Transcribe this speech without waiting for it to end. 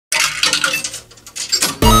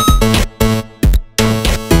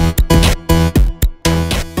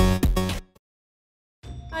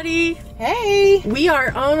Hey! We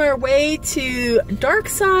are on our way to Dark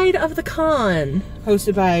Side of the Con.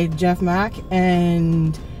 Hosted by Jeff Mach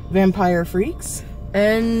and Vampirefreaks.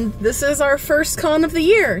 And this is our first con of the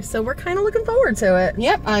year, so we're kind of looking forward to it.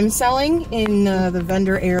 Yep, I'm selling in the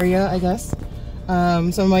vendor area, I guess, some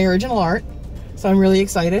of my original art. So I'm really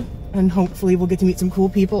excited, and hopefully we'll get to meet some cool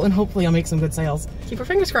people, and hopefully I'll make some good sales. Keep our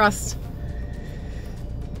fingers crossed.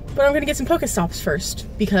 But I'm gonna get some Pokestops first,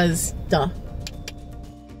 because duh.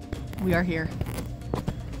 We are here.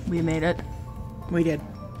 We made it. We did.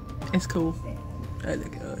 It's cool. Let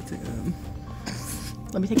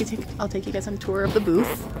me I'll take you guys on a tour of the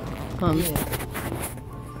booth.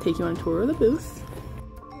 Take you on a tour of the booth.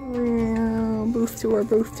 Booth tour,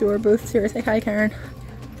 booth tour, booth tour. Say hi, Karen.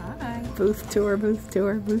 Hi. Booth tour, booth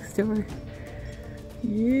tour, booth tour.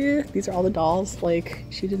 Yeah, these are all the dolls. Like,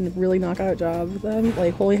 she did a really knockout job with them.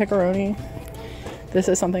 Like, holy heckaroni. This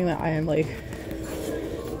is something that I am like,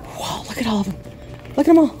 whoa, look at all of them. Look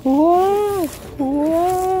at them all. Whoa,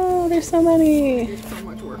 whoa, there's so many. There's so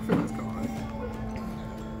much work for this con.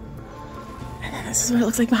 And then this is what it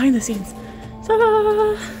looks like behind the scenes.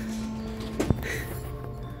 Ta-da!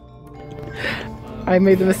 I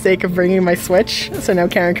made the mistake of bringing my Switch, so now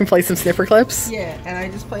Karen can play some snipper clips. Yeah, and I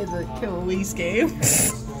just played the Kill Elyse game.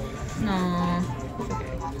 No.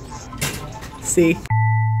 See?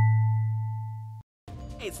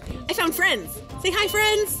 I found friends. Say hi,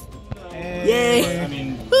 friends. Yay! I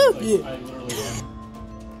mean, Woo. I literally am.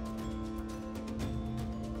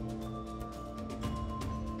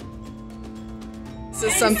 This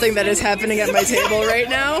is something that is happening at my table right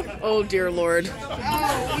now. Oh dear Lord.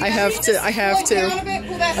 I have to.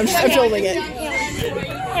 I'm filming it.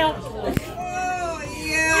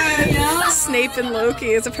 Snape and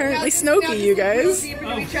Loki is apparently Snooki, you guys.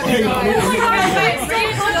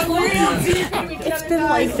 It's been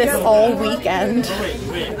like this all weekend.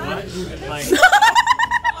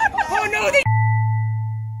 Oh no,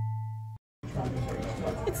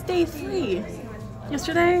 It's day 3.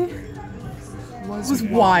 Yesterday was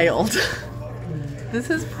wild. This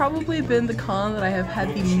has probably been the con that I have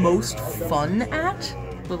had the most fun at.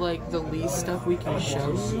 but like the least stuff we can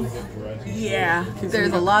show you. Yeah,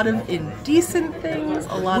 there's a lot of indecent things.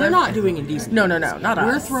 We're not doing indecent. No, not us.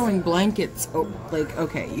 We're throwing blankets. Oh, like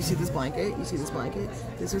okay, you see this blanket? You see this blanket?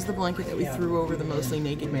 This is the blanket that we threw over the mostly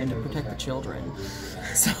naked man to protect the children.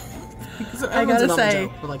 So. I gotta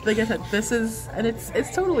say, like I said, this is, and it's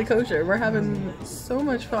totally kosher. We're having so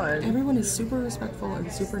much fun. Everyone is super respectful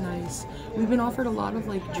and super nice. We've been offered a lot of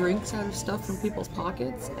like drinks out of stuff from people's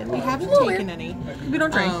pockets, and we haven't taken any. We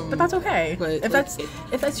don't drink, but that's okay. But if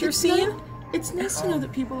that's your scene, it's nice to know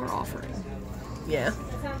that people are offering. Yeah.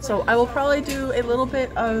 So I will probably do a little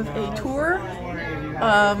bit of a tour.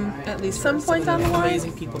 At least some point down the line.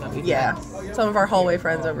 Amazing people that we some of our hallway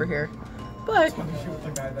friends over here. But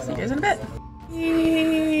see you guys in a bit.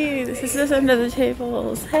 Yay, this is this end of the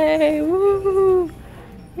tables. Hey, woo!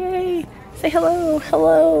 Yay! Say hello,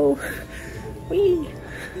 hello. Wee.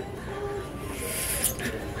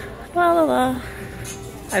 La la la.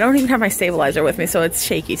 I don't even have my stabilizer with me, so it's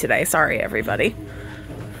shaky today. Sorry, everybody.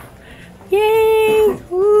 Yay!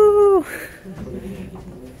 Woo!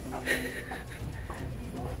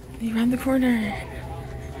 Around the corner.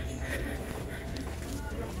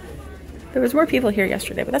 There was more people here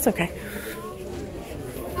yesterday, but that's okay.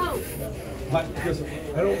 Because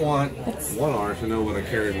I don't want one arm to know what I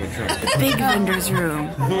carry in my trunk. The big vendor's room.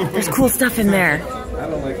 There's cool stuff in there. I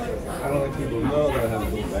don't like people to know that I have a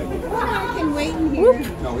little bag. I can wait in here.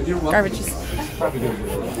 No, you're welcome. Garbage is Probably good.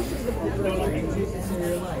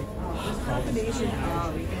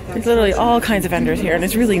 There's literally all kinds of vendors here, and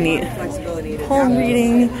it's really neat. Home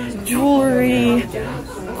reading, jewelry,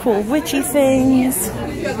 cool witchy things,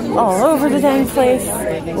 all over the dang place.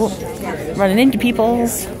 Oh, running into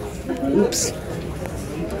people's. Oops.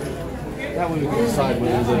 That one would be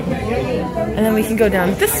sideways. And then we can go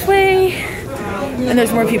down this way, and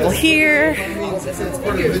there's more people here.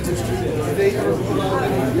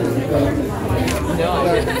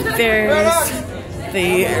 There's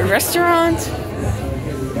the restaurant.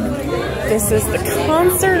 This is the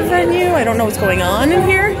concert venue. I don't know what's going on in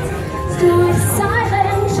here.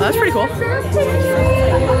 Oh, that's pretty cool.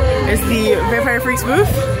 There's the Vampirefreaks booth.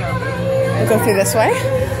 We'll go through this way.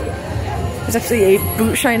 There's actually a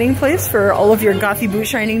boot shining place for all of your gothy boot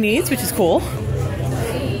shining needs, which is cool.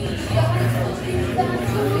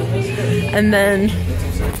 And then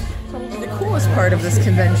the coolest part of this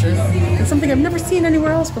convention, and something I've never seen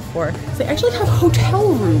anywhere else before, is they actually have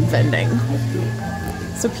hotel room vending.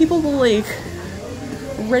 So people will like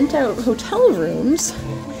rent out hotel rooms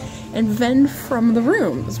and vend from the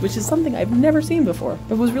rooms, which is something I've never seen before.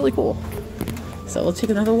 It was really cool. So let's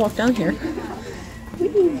take another walk down here.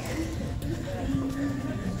 Whee!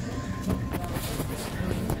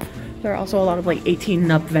 There are also a lot of like 18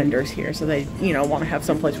 and up vendors here, so they, you know, want to have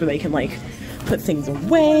some place where they can like put things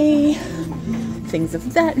away, things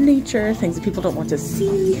of that nature, things that people don't want to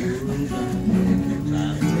see.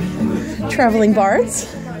 Traveling bards,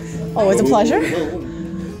 always a pleasure.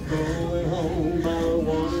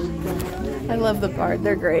 I love the bard,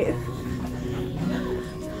 they're great.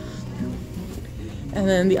 And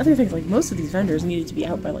then the other thing is like most of these vendors needed to be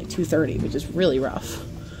out by like 2:30, which is really rough.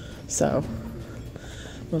 So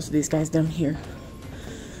most of these guys down here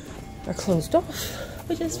are closed off,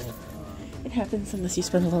 which is, it happens unless you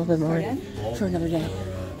spend a little bit more for another day.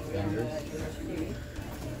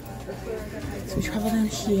 So we travel down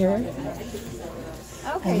here.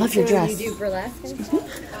 Okay, I love your dress. You do burlesque? Excuse me?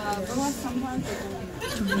 Burlesque sometimes.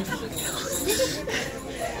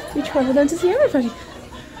 We travel down to see everybody.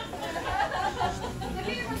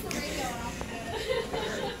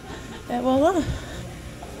 And voila.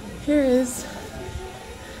 Here is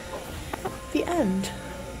the end.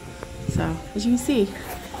 So, as you can see,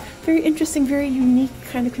 very interesting, very unique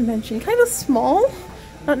kind of convention. Kind of small,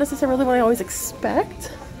 not necessarily what I always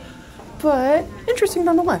expect, but interesting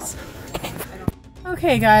nonetheless.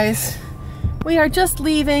 Okay guys, we are just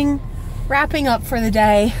leaving, wrapping up for the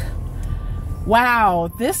day.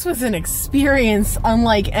 Wow, this was an experience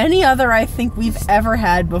unlike any other I think we've ever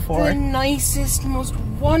had before. The nicest, most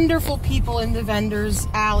wonderful people in the vendors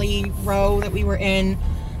alley row that we were in.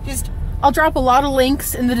 Just, I'll drop a lot of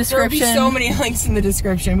links in the description. there'll be so many links in the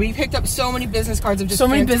description. We picked up so many business cards of just so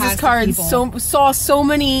many business cards. People. Saw so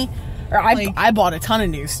many. Or I bought a ton of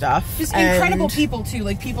new stuff. Just incredible people too,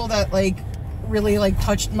 like people that like really like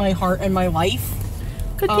touched my heart and my life.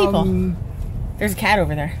 Good people. There's a cat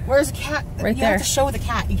over there. Where's the cat? Right you there. have to show the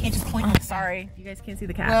cat. You can't just point. Oh, sorry, you guys can't see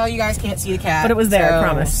the cat. Well, you guys can't see the cat, but it was there. So I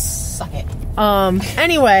promise. Suck it.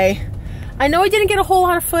 Anyway, I know I didn't get a whole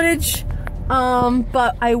lot of footage.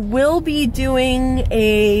 But I will be doing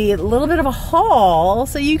a little bit of a haul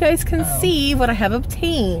so you guys can see what I have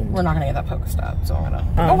obtained. We're not gonna get that Pokestop, so I'm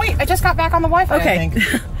gonna. Oh wait, I just got back on the Wi-Fi. Okay. I think.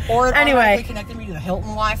 Or it Anyway, automatically connected me to the Hilton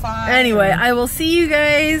Wi-Fi. Anyway, I will see you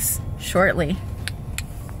guys shortly.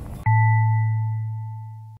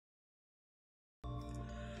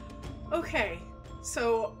 Okay,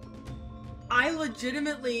 so I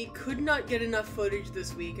legitimately could not get enough footage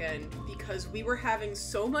this weekend because we were having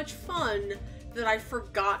so much fun that I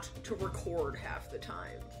forgot to record half the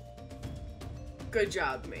time. Good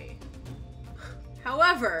job, me.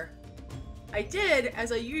 However, I did,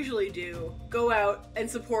 as I usually do, go out and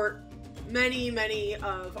support many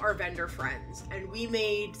of our vendor friends, and we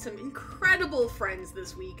made some incredible friends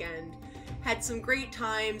this weekend, had some great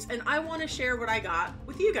times, and I want to share what I got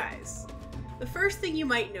with you guys. The first thing you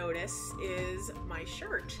might notice is my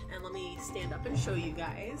shirt, and let me stand up and show you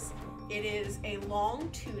guys. It is a long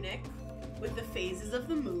tunic with the phases of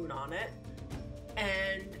the moon on it,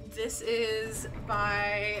 and this is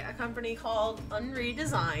by a company called Unre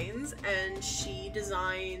Designs, and she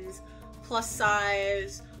designs plus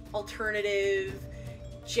size, alternative,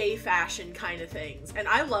 J-fashion kind of things. And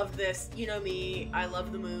I love this. You know me, I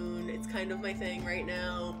love the moon. It's kind of my thing right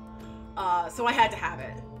now. So I had to have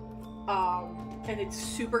it. And it's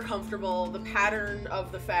super comfortable. The pattern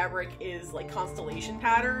of the fabric is like constellation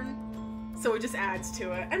pattern, so it just adds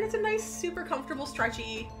to it. And it's a nice, super comfortable,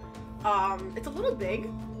 stretchy. It's a little big,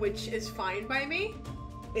 which is fine by me.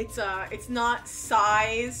 It's not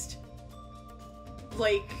sized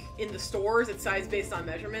like in the stores. It's sized based on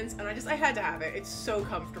measurements, and I had to have it. It's so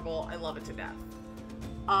comfortable. I love it to death.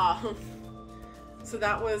 So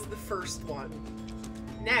that was the first one.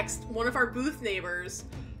 Next, one of our booth neighbors,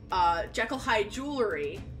 Jekyll Hyde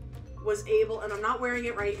Jewelry, was able, and I'm not wearing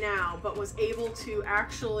it right now, but was able to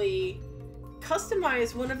actually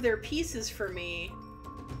customize one of their pieces for me,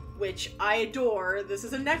 which I adore. This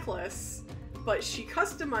is a necklace, but she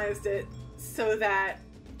customized it so that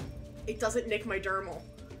it doesn't nick my dermal.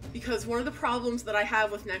 Because one of the problems that I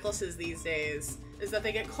have with necklaces these days is that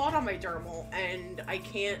they get caught on my dermal and I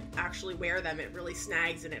can't actually wear them. It really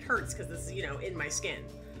snags and it hurts because this is, you know, in my skin.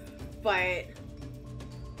 But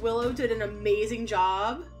Willow did an amazing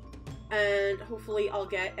job, and hopefully I'll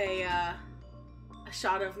get a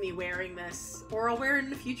shot of me wearing this, or I'll wear it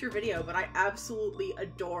in a future video, but I absolutely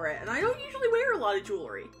adore it. And I don't usually wear a lot of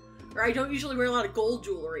jewelry, or I don't usually wear a lot of gold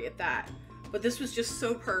jewelry at that, but this was just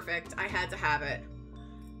so perfect, I had to have it.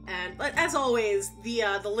 And as always,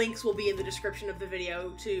 the links will be in the description of the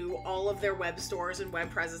video to all of their web stores and web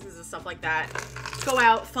presences and stuff like that. Go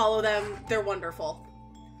out, follow them, they're wonderful.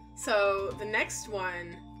 So the next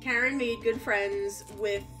one, Karen made good friends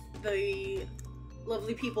with the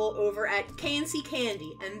lovely people over at K&C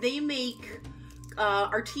Candy, and they make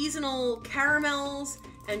artisanal caramels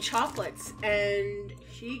and chocolates, and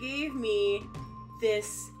she gave me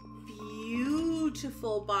this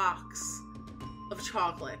beautiful box of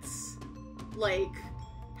chocolates. Like,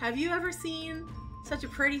 have you ever seen such a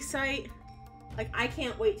pretty sight? Like, I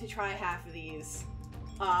can't wait to try half of these.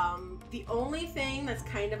 The only thing that's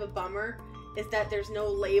kind of a bummer is that there's no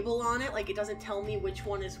label on it, like it doesn't tell me which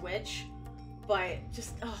one is which, but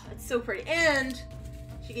just, oh, it's so pretty. And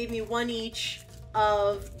she gave me one each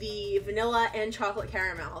of the vanilla and chocolate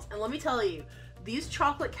caramels. And let me tell you, these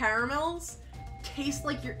chocolate caramels taste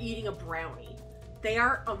like you're eating a brownie. They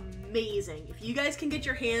are amazing. If you guys can get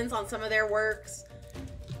your hands on some of their works,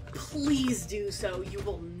 please do so. You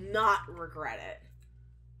will not regret it.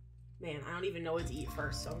 Man, I don't even know what to eat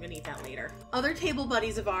first, so I'm gonna eat that later. Other table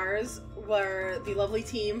buddies of ours were the lovely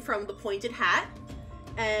team from The Pointed Hat,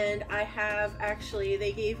 and I have actually,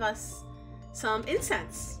 they gave us some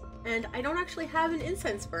incense, and I don't actually have an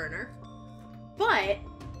incense burner, but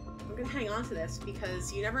I'm gonna hang on to this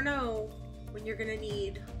because you never know when you're gonna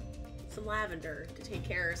need some lavender to take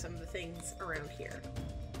care of some of the things around here.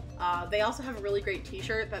 They also have a really great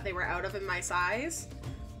t-shirt that they were out of in my size,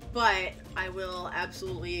 but I will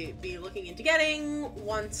absolutely be looking into getting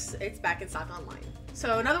once it's back in stock online.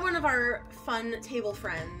 So another one of our fun table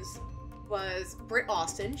friends was Britt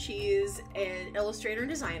Austin. She's an illustrator and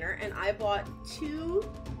designer, and I bought 2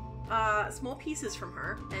 small pieces from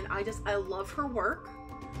her, and I love her work.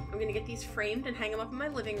 I'm gonna get these framed and hang them up in my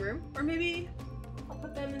living room, or maybe I'll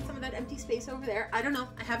put them in some of that empty space over there. I don't know,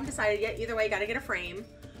 I haven't decided yet. Either way, gotta get a frame.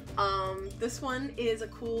 This one is a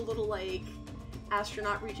cool little, like,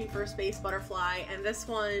 astronaut reaching for a space butterfly, and this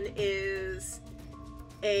one is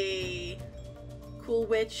a cool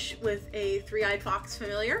witch with a 3-eyed fox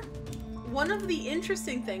familiar. One of the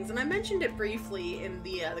interesting things, and I mentioned it briefly in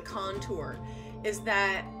the con tour, is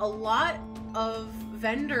that a lot of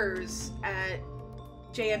vendors at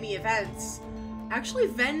JME events actually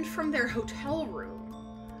vend from their hotel room.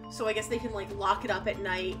 So I guess they can, like, lock it up at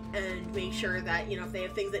night and make sure that, you know, if they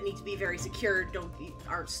have things that need to be very secured,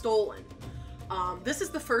 aren't stolen. This is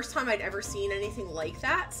the first time I'd ever seen anything like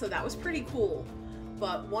that, so that was pretty cool.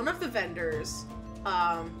 But one of the vendors,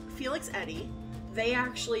 Felix Eddy,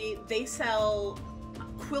 they sell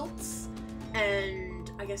quilts,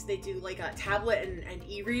 and I guess they do like a tablet and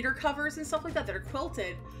e-reader covers and stuff like that are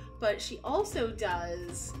quilted, but she also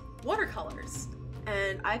does watercolors.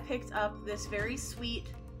 And I picked up this very sweet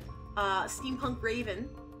steampunk raven.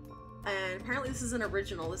 And apparently this is an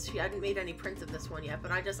original. She hadn't made any prints of this one yet,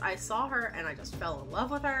 but I saw her and I just fell in love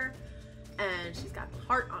with her. And she's got the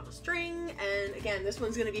heart on a string. And again, this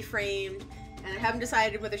one's gonna be framed. And I haven't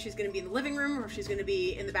decided whether she's gonna be in the living room or if she's gonna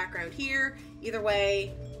be in the background here. Either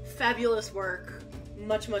way, fabulous work.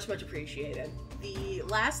 Much, much, much appreciated. The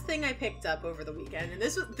last thing I picked up over the weekend, and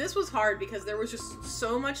this was hard because there was just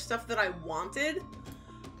so much stuff that I wanted.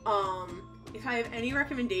 If I have any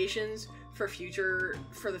recommendations for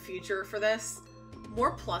the future for this,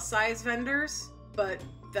 more plus size vendors, but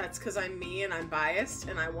that's because I'm me and I'm biased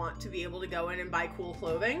and I want to be able to go in and buy cool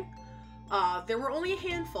clothing. There were only a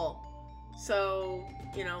handful, so,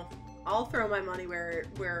 you know, I'll throw my money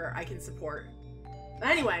where I can support. But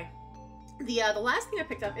anyway, the last thing I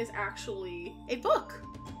picked up is actually a book.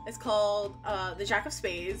 It's called The Jack of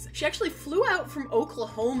Spades. She actually flew out from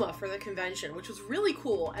Oklahoma for the convention, which was really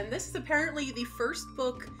cool, and this is apparently the first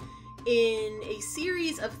book in a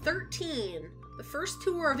series of 13. The first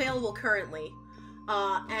 2 are available currently,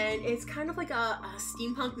 and it's kind of like a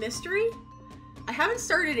steampunk mystery. I haven't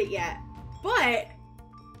started it yet, but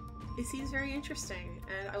it seems very interesting,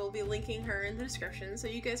 and I will be linking her in the description so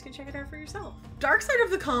you guys can check it out for yourself. Dark Side of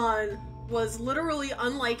the Con was literally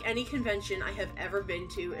unlike any convention I have ever been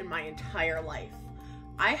to in my entire life.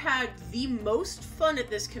 I had the most fun at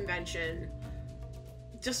this convention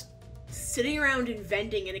just sitting around and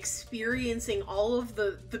vending and experiencing all of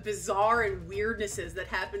the bizarre and weirdnesses that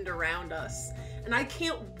happened around us. And I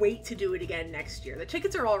can't wait to do it again next year. The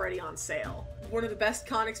tickets are already on sale. One of the best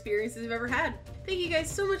con experiences I've ever had. Thank you guys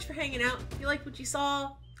so much for hanging out. If you liked what you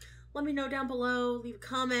saw, let me know down below. Leave a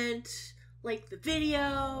comment, like the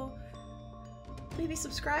video, maybe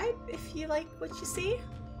subscribe if you like what you see.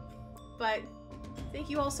 But thank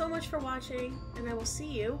you all so much for watching, and I will see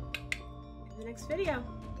you in the next video.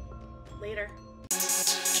 Later.